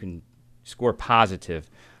can score positive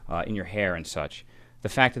in your hair and such. The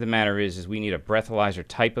fact of the matter is we need a breathalyzer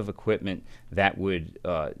type of equipment that would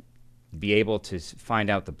be able to find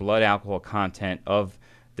out the blood alcohol content of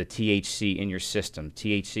the THC in your system.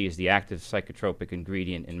 THC is the active psychotropic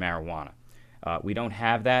ingredient in marijuana. We don't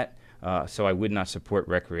have that, so I would not support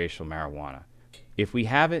recreational marijuana. If we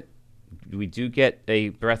have it, we do get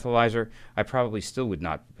a breathalyzer, I probably still would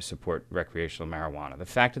not support recreational marijuana. The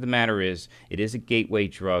fact of the matter is it is a gateway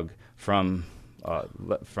drug from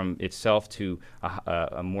itself to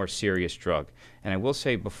a more serious drug. And I will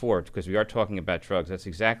say before, because we are talking about drugs, that's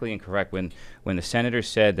exactly incorrect. When the senator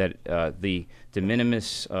said that the de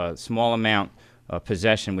minimis small amount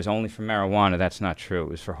possession was only for marijuana, that's not true. It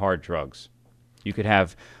was for hard drugs. You could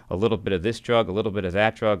have a little bit of this drug, a little bit of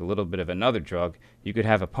that drug, a little bit of another drug. You could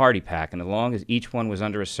have a party pack, and as long as each one was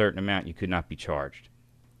under a certain amount, you could not be charged.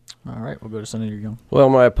 All right, we'll go to Senator Young. Well,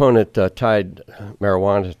 my opponent tied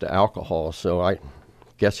marijuana to alcohol, so I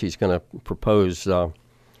guess he's going to propose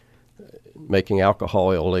making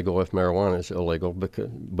alcohol illegal if marijuana is illegal.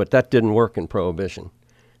 But that didn't work in Prohibition,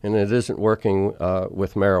 and it isn't working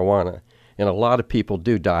with marijuana. And a lot of people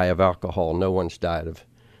do die of alcohol. No one's died of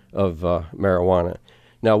marijuana.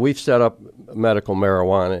 Now, we've set up medical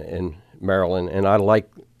marijuana in Maryland, and I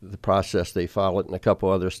like the process. They follow it in a couple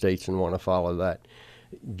other states and want to follow that.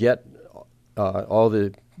 Get all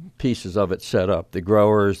the pieces of it set up, the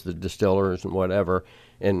growers, the distillers, and whatever,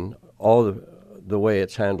 and all the way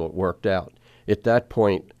it's handled worked out. At that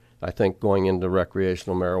point, I think going into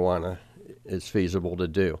recreational marijuana is feasible to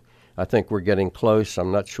do. I think we're getting close.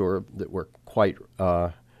 I'm not sure that we're quite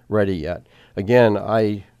ready yet. Again,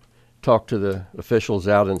 I talked to the officials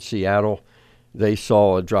out in Seattle. They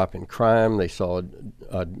saw a drop in crime. They saw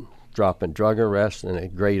a drop in drug arrests and a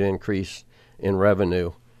great increase in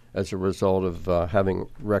revenue as a result of having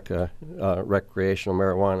recreational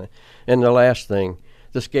marijuana. And the last thing,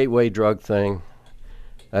 this gateway drug thing,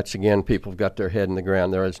 that's again, people have got their head in the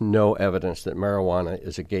ground. There is no evidence that marijuana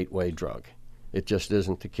is a gateway drug. It just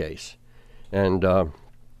isn't the case. And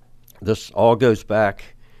this all goes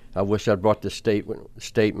back, I wish I'd brought this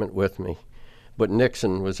statement with me, but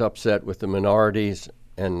Nixon was upset with the minorities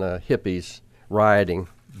and the hippies rioting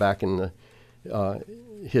back in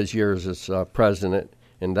his years as president,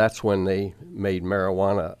 and that's when they made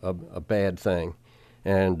marijuana a bad thing.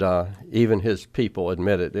 And even his people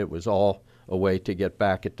admitted it was all a way to get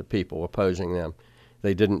back at the people opposing them.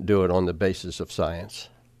 They didn't do it on the basis of science.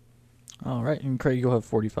 All right, and Craig, you'll have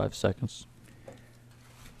 45 seconds.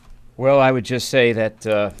 Well, I would just say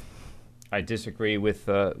that I disagree with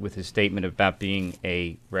his statement about being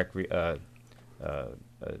a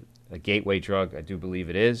gateway drug. I do believe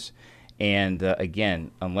it is. And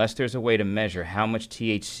again, unless there's a way to measure how much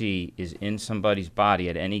THC is in somebody's body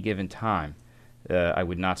at any given time, I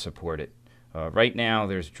would not support it. Right now,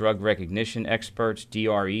 there's drug recognition experts,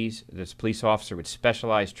 DREs. This police officer with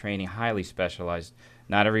specialized training, highly specialized.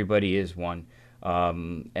 Not everybody is one.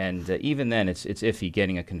 And even then, it's iffy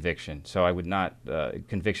getting a conviction. So I would not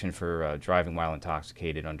conviction for driving while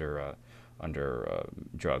intoxicated under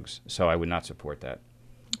drugs. So I would not support that.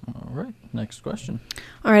 All right, next question.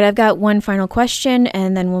 All right, I've got one final question,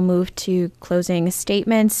 and then we'll move to closing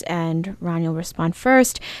statements, and Ron, you'll respond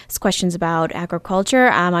first. This question's about agriculture.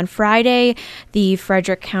 On Friday, the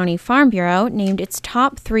Frederick County Farm Bureau named its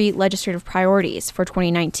top 3 legislative priorities for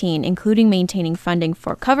 2019, including maintaining funding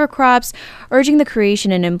for cover crops, urging the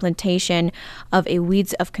creation and implementation of a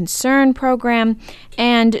Weeds of Concern program,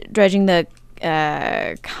 and dredging the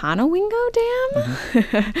Conowingo Dam?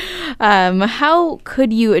 Mm-hmm. How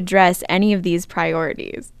could you address any of these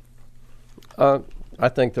priorities? I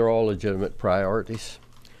think they're all legitimate priorities.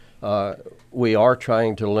 We are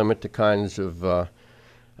trying to limit the kinds of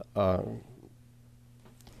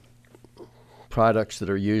products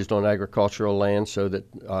that are used on agricultural land so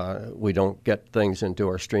that we don't get things into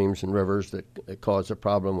our streams and rivers that cause a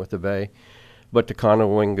problem with the bay. But the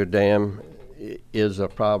Conowingo Dam is a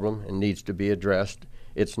problem and needs to be addressed.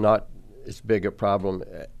 It's not as big a problem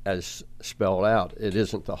as spelled out. It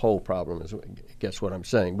isn't the whole problem, is I guess what I'm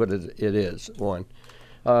saying, but it is one.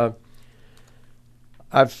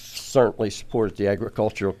 I've certainly supported the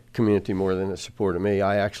agricultural community more than it supported me.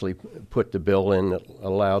 I actually put the bill in that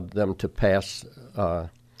allowed them to pass a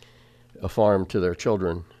farm to their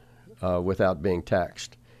children without being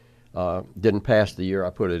taxed. Didn't pass the year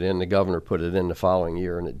I put it in. The governor put it in the following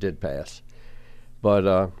year, and it did pass.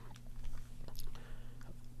 But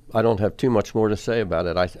I don't have too much more to say about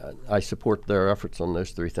it. I support their efforts on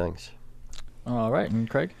those three things. All right, and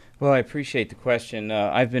Craig? Well, I appreciate the question.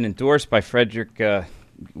 I've been endorsed by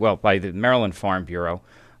by the Maryland Farm Bureau,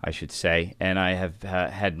 I should say, and I have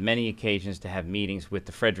had many occasions to have meetings with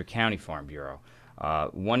the Frederick County Farm Bureau.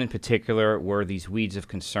 One in particular were these weeds of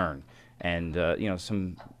concern. And,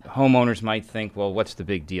 some homeowners might think, well, what's the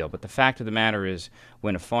big deal? But the fact of the matter is,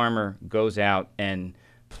 when a farmer goes out and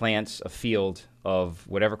plants a field of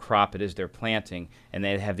whatever crop it is they're planting, and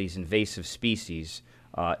they have these invasive species,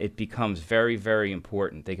 it becomes very, very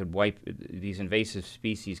important. These invasive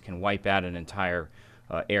species can wipe out an entire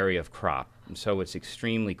area of crop. And so it's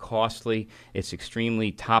extremely costly. It's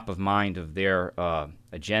extremely top of mind of their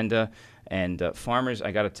agenda. And farmers,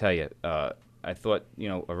 I got to tell you, I thought,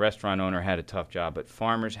 a restaurant owner had a tough job, but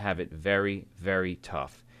farmers have it very, very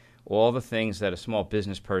tough. All the things that a small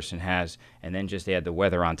business person has, and then just add the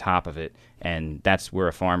weather on top of it, and that's where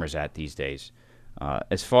a farmer's at these days.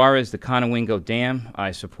 As far as the Conowingo Dam,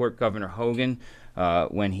 I support Governor Hogan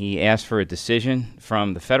when he asked for a decision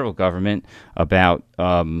from the federal government about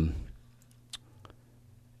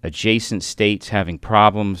adjacent states having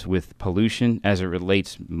problems with pollution as it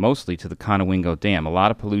relates mostly to the Conowingo Dam. A lot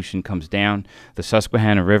of pollution comes down the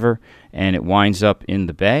Susquehanna River, and it winds up in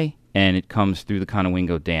the bay, and it comes through the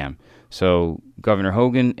Conowingo Dam. So Governor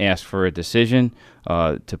Hogan asked for a decision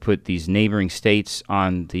to put these neighboring states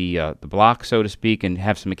on the block, so to speak, and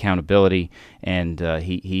have some accountability. And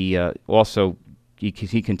he also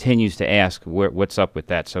continues to ask what's up with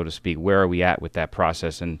that, so to speak. Where are we at with that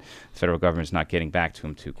process? And the federal government's not getting back to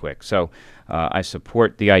him too quick. So I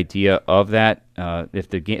support the idea of that. If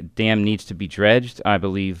the dam needs to be dredged, I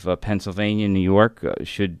believe Pennsylvania and New York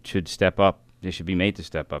should step up. They should be made to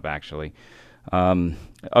step up, actually.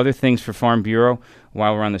 Other things for Farm Bureau,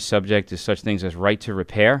 while we're on the subject, is such things as right to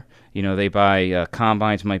repair. They buy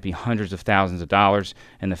combines, might be hundreds of thousands of dollars,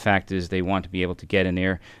 and the fact is they want to be able to get in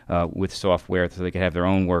there with software so they can have their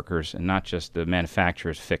own workers and not just the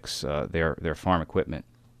manufacturers fix their farm equipment.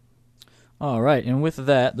 All right, and with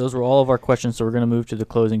that, those were all of our questions, so we're going to move to the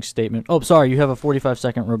closing statement. Oh, sorry, you have a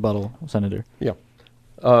 45-second rebuttal, Senator. Yeah.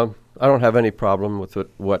 I don't have any problem with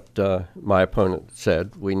what my opponent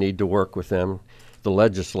said. We need to work with them. The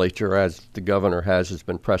legislature, as the governor has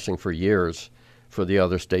been pressing for years for the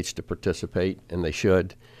other states to participate, and they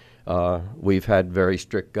should. We've had very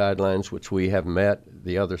strict guidelines, which we have met.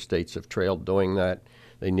 The other states have trailed doing that.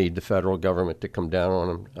 They need the federal government to come down on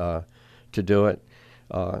them to do it.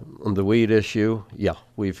 On the weed issue,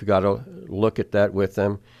 we've got to look at that with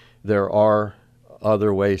them. There are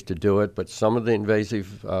other ways to do it, but some of the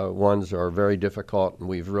invasive ones are very difficult, and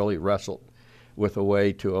we've really wrestled with a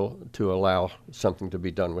way to allow something to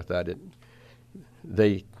be done with that.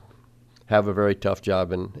 They have a very tough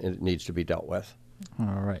job, and it needs to be dealt with.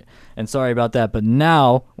 All right. And sorry about that, but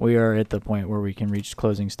now we are at the point where we can reach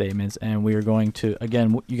closing statements, and we are going to,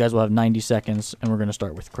 again, you guys will have 90 seconds, and we're going to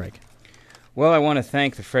start with Craig. Well, I want to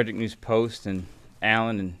thank the Frederick News Post and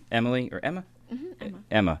Alan and Emily, or Emma?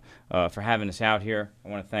 Emma, for having us out here. I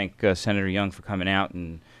want to thank Senator Young for coming out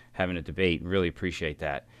and having a debate. Really appreciate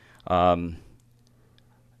that.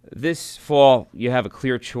 This fall, you have a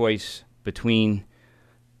clear choice between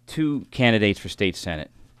two candidates for state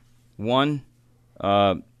senate. One,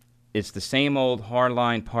 it's the same old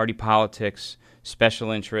hardline party politics,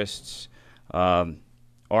 special interests,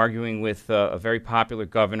 arguing with a very popular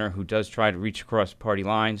governor who does try to reach across party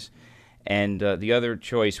lines. And the other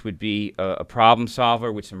choice would be a problem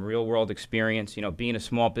solver with some real-world experience. Being a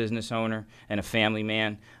small business owner and a family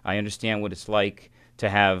man, I understand what it's like to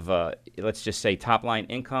have, let's just say, top-line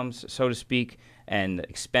incomes, so to speak, and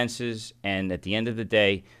expenses. And at the end of the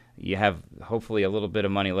day, you have hopefully a little bit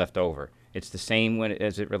of money left over. It's the same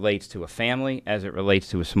as it relates to a family as it relates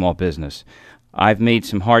to a small business. I've made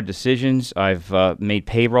some hard decisions. I've made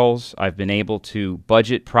payrolls. I've been able to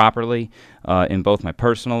budget properly in both my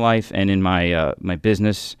personal life and in my my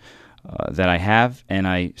business that I have, and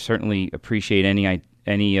I certainly appreciate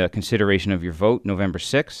any consideration of your vote November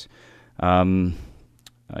 6th.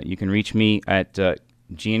 You can reach me at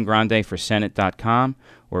giangrande for Senate.com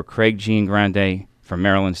or Craig Giangrande for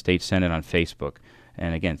Maryland State Senate on Facebook.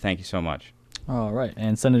 And again, thank you so much. All right.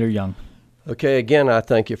 And Senator Young. Okay, again, I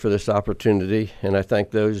thank you for this opportunity, and I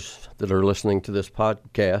thank those that are listening to this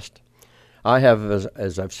podcast. I have,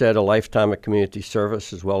 as I've said, a lifetime of community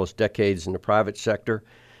service as well as decades in the private sector.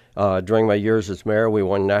 During my years as mayor, we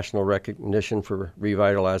won national recognition for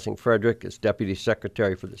revitalizing Frederick. As deputy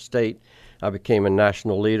secretary for the state, I became a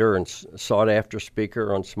national leader and sought-after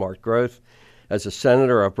speaker on smart growth. As a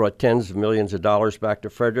senator, I've brought tens of millions of dollars back to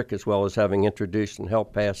Frederick, as well as having introduced and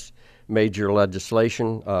helped pass major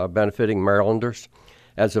legislation benefiting Marylanders.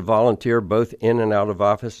 As a volunteer, both in and out of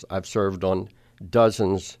office, I've served on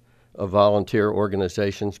dozens of volunteer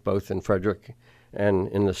organizations, both in Frederick and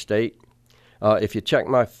in the state. If you check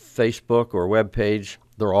my Facebook or web page,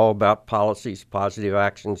 they're all about policies, positive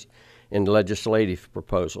actions, and legislative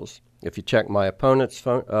proposals. If you check my opponent's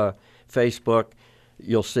Facebook,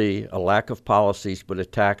 you'll see a lack of policies, but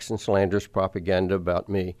attacks and slanderous propaganda about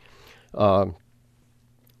me.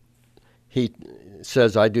 He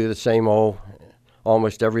says I do the same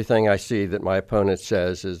almost everything I see that my opponent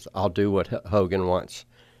says is I'll do what Hogan wants.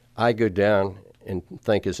 I go down and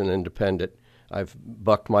think as an independent. I've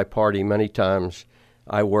bucked my party many times.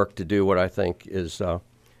 I work to do what I think is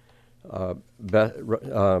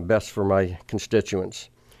best for my constituents.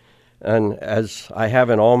 And as I have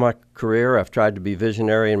in all my career, I've tried to be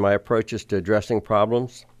visionary in my approaches to addressing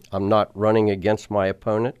problems. I'm not running against my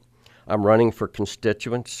opponent. I'm running for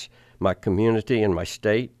constituents, my community, and my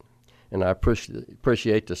state. And I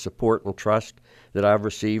appreciate the support and trust that I've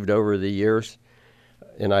received over the years.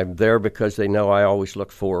 And I'm there because they know I always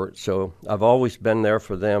look forward. So I've always been there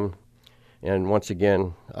for them. And once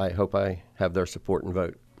again, I hope I have their support and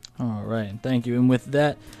vote. All right. Thank you. And with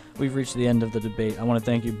that, we've reached the end of the debate. I want to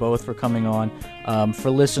thank you both for coming on.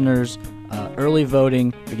 For listeners, early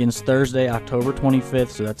voting begins Thursday, October 25th.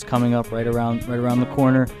 So that's coming up right around the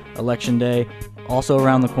corner. Election Day. Also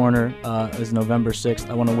around the corner is November 6th.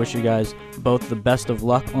 I want to wish you guys both the best of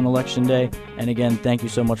luck on Election Day. And again, thank you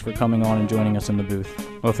so much for coming on and joining us in the booth.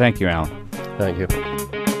 Well, thank you, Alan. Thank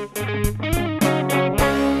you.